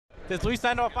This is Leo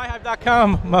Santa of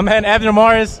FightHype.com. My man Abner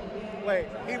Mares. Wait,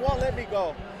 he won't let me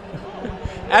go.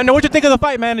 Abner, what you think of the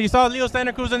fight, man? You saw Leo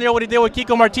Santa Cruz in there, what he did with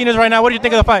Kiko Martinez right now. What do you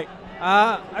think of the fight?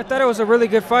 I thought it was a really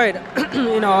good fight.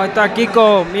 I thought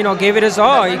Kiko, gave it his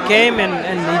all. He came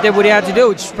and he did what he had to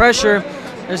do. Just pressure.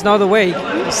 There's no other way.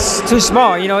 He's too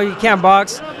small. He can't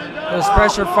box. It was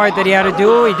pressure fight that he had to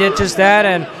do. He did just that,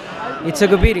 and he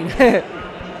took a beating.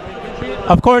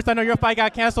 Of course, I know your fight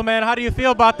got canceled, man. How do you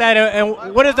feel about that?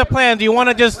 And what is the plan? Do you want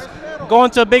to just go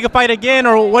into a bigger fight again,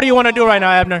 or what do you want to do right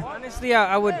now, Abner? Honestly,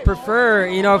 I would prefer,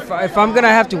 if I'm going to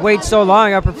have to wait so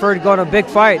long, I prefer to go to a big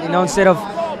fight, instead of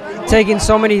taking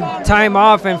so many time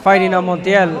off and fighting on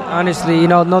Montiel. Honestly,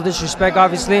 no disrespect,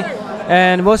 obviously.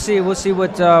 And we'll see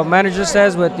what manager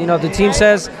says, what the team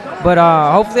says. But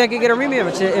hopefully I can get a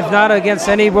rematch, if not against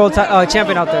any world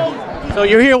champion out there. So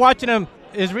you're here watching him.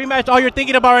 Is Rematch all you're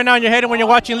thinking about right now in your head when you're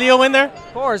watching Leo in there?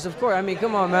 Of course. I mean,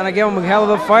 come on, man. I gave him a hell of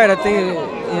a fight. I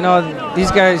think, these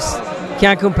guys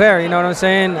can't compare. You know what I'm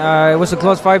saying? It was a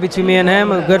close fight between me and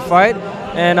him, a good fight.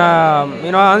 And,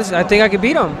 honestly, I think I could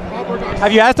beat him.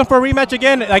 Have you asked him for a rematch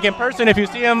again, like in person? If you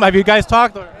see him, have you guys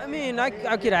talked? Or? I mean, I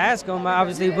could ask him,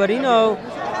 obviously, but it's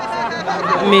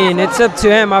up to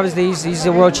him. Obviously, he's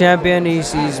a world champion.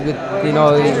 He's he's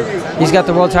got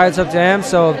the world title. It's up to him.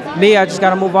 So me, I just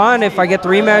gotta move on. If I get the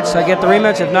rematch, I get the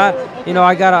rematch. If not,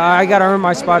 I gotta earn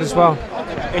my spot as well.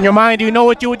 In your mind, do you know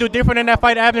what you would do different in that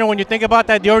fight, Abner? When you think about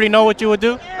that, do you already know what you would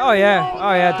do? Oh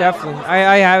yeah, definitely.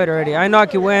 I have it already. I know I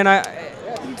could win.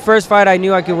 First fight, I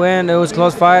knew I could win. It was a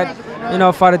close fight.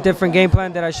 Fought a different game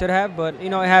plan that I should have, but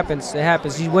it happens. It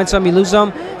happens. You win some, you lose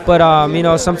some, but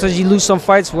sometimes you lose some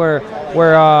fights where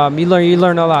you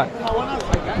learn a lot.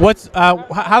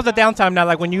 How's the downtime now?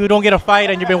 Like when you don't get a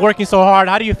fight and you've been working so hard,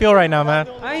 how do you feel right now, man?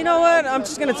 You know what? I'm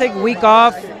just gonna take a week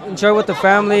off, enjoy with the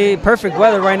family. Perfect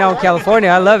weather right now in California.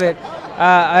 I love it.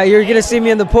 You're gonna see me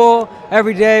in the pool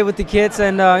every day with the kids,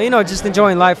 and just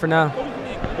enjoying life for now.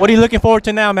 What are you looking forward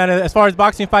to now, man, as far as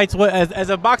boxing fights? As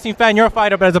a boxing fan, you're a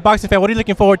fighter, but as a boxing fan, what are you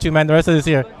looking forward to, man, the rest of this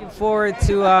year? Looking forward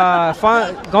to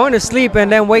going to sleep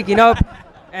and then waking up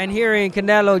and hearing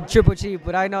Canelo Triple G,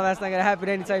 but I know that's not going to happen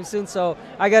anytime soon, so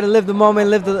I got to live the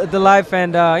moment, live the life,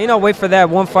 and, wait for that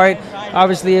one fight.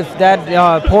 Obviously, if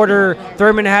that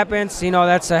Porter-Thurman happens,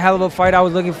 that's a hell of a fight I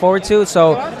was looking forward to,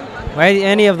 so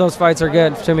any of those fights are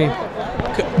good to me.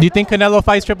 Do you think Canelo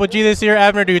fights Triple G this year,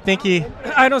 Abner? Do you think he...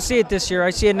 I don't see it this year. I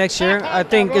see it next year. I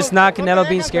think it's not Canelo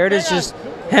being scared. It's just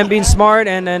him being smart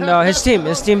and his team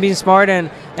being smart and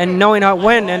knowing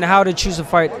when and how to choose a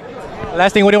fight.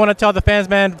 Last thing, what do you want to tell the fans,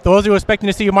 man? Those who are expecting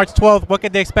to see you March 12th, what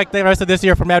could they expect the rest of this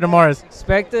year from Abner Mares?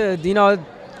 Expect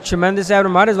tremendous Abner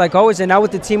Mares like always, and now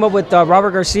with the team up with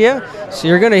Robert Garcia, so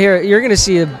you're gonna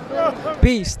see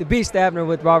the beast Abner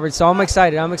with Robert. So I'm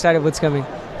excited. I'm excited what's coming.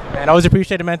 Man, I always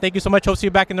appreciate it, man. Thank you so much. Hope to see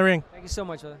you back in the ring. Thank you so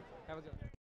much, brother. Have a good one.